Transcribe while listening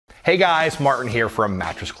Hey guys, Martin here from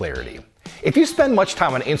Mattress Clarity. If you spend much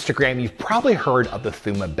time on Instagram, you've probably heard of the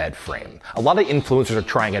Thuma bed frame. A lot of influencers are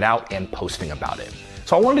trying it out and posting about it.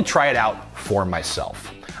 So I wanted to try it out for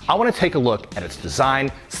myself. I want to take a look at its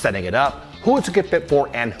design, setting it up, who it's a good fit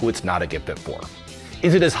for, and who it's not a good fit for.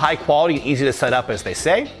 Is it as high quality and easy to set up as they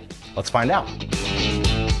say? Let's find out.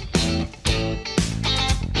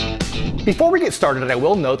 Before we get started, I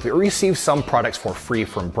will note that we receive some products for free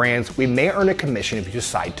from brands. We may earn a commission if you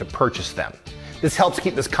decide to purchase them. This helps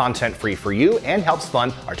keep this content free for you and helps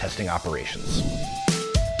fund our testing operations.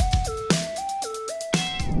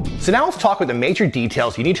 So now let's talk about the major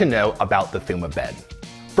details you need to know about the Thuma bed.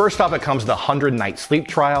 First off, it comes with a 100-night sleep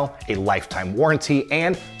trial, a lifetime warranty,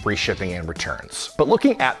 and free shipping and returns. But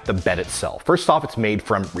looking at the bed itself, first off, it's made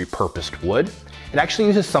from repurposed wood. It actually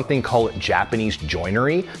uses something called Japanese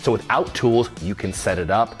joinery, so without tools, you can set it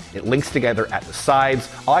up. It links together at the sides.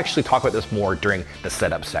 I'll actually talk about this more during the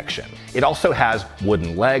setup section. It also has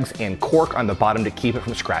wooden legs and cork on the bottom to keep it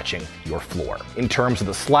from scratching your floor. In terms of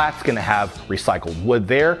the slats, it's gonna have recycled wood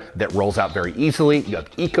there that rolls out very easily. You have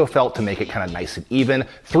eco felt to make it kind of nice and even,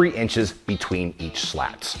 3 inches between each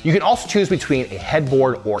slat. You can also choose between a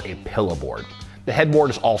headboard or a pillow board. The headboard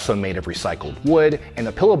is also made of recycled wood, and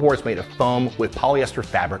the pillow board is made of foam with polyester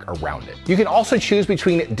fabric around it. You can also choose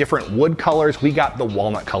between different wood colors. We got the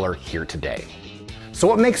walnut color here today. So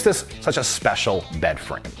what makes this such a special bed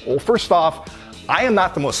frame? Well, first off, I am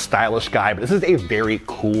not the most stylish guy, but this is a very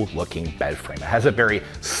cool looking bed frame. It has a very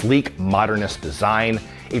sleek, modernist design.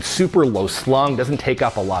 It's super low slung, doesn't take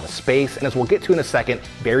up a lot of space, and as we'll get to in a second,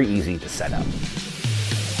 very easy to set up.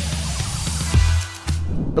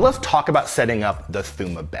 But let's talk about setting up the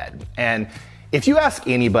Thuma bed. And if you ask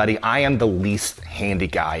anybody, I am the least handy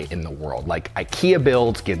guy in the world. Like, IKEA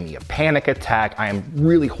builds give me a panic attack. I am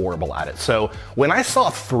really horrible at it. So when I saw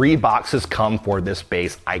 3 boxes come for this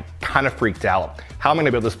base, I kind of freaked out. How am I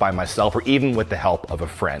gonna build this by myself or even with the help of a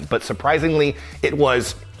friend? But surprisingly, it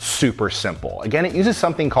was super simple. Again, it uses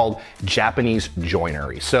something called Japanese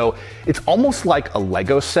joinery. So it's almost like a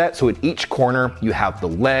Lego set. So at each corner, you have the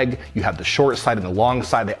leg, you have the short side and the long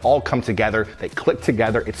side. They all come together, they click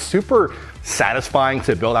together. It's super satisfying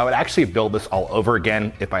to build. I would actually build this all over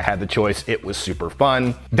again if I had the choice. It was super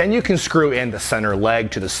fun. Then you can screw in the center leg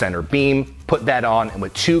to the center beam, put that on, and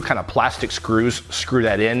with 2 kind of plastic screws, screw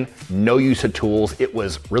that in. No use of tools. It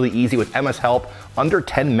was really easy with Emma's help, under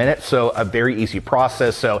 10 minutes, so a very easy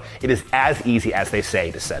process. So it is as easy as they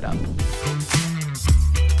say to set up.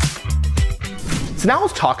 So now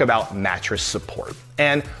let's talk about mattress support.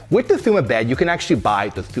 And with the Thuma bed, you can actually buy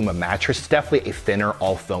the Thuma mattress. It's definitely a thinner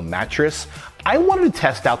all foam mattress. I wanted to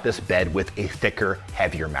test out this bed with a thicker,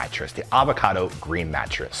 heavier mattress, the avocado green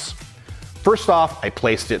mattress. First off, I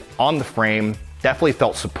placed it on the frame. Definitely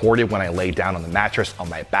felt supported when I laid down on the mattress on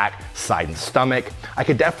my back, side, and stomach. I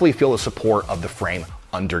could definitely feel the support of the frame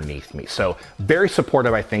underneath me. So very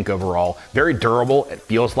supportive, I think, overall. Very durable. It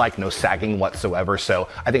feels like no sagging whatsoever. So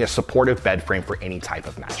I think a supportive bed frame for any type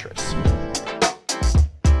of mattress.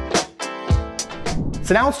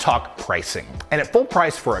 So now let's talk pricing. And at full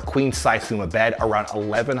price for a queen size Thuma bed, around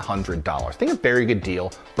 $1,100. I think a very good deal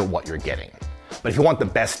for what you're getting. But if you want the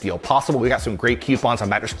best deal possible, we got some great coupons on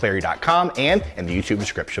mattressclarity.com and in the YouTube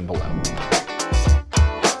description below.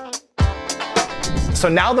 So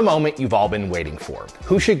now the moment you've all been waiting for.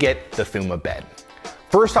 Who should get the Thuma bed?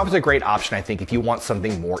 First off, it's a great option, I think, if you want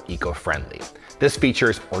something more eco-friendly. This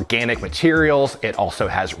features organic materials. It also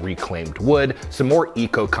has reclaimed wood, some more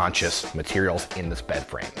eco-conscious materials in this bed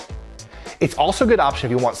frame. It's also a good option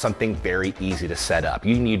if you want something very easy to set up.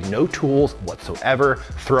 You need no tools whatsoever.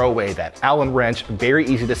 Throw away that Allen wrench. Very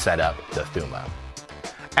easy to set up the Thuma.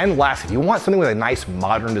 And last, if you want something with a nice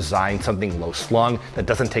modern design, something low slung that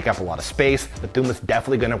doesn't take up a lot of space, the Thuma is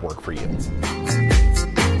definitely gonna work for you.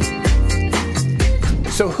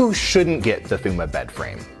 So who shouldn't get the Thuma bed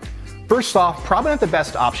frame? First off, probably not the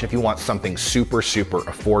best option if you want something super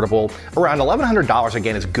affordable. Around $1,100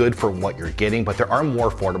 again is good for what you're getting, but there are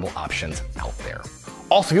more affordable options out there.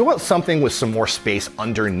 Also, if you want something with some more space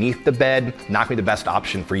underneath the bed, not gonna be the best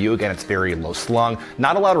option for you. Again, it's very low slung,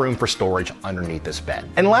 not a lot of room for storage underneath this bed.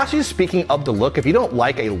 And lastly, speaking of the look, if you don't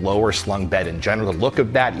like a lower slung bed in general, the look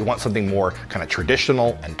of that, you want something more kind of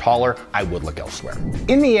traditional and taller, I would look elsewhere.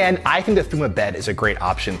 In the end, I think the Thuma bed is a great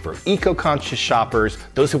option for eco-conscious shoppers,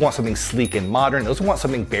 those who want something sleek and modern, those who want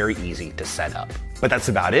something very easy to set up. But that's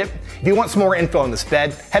about it. If you want some more info on this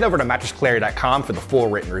bed, head over to mattressclarity.com for the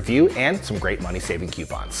full written review and some great money-saving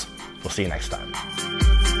coupons. We'll see you next time.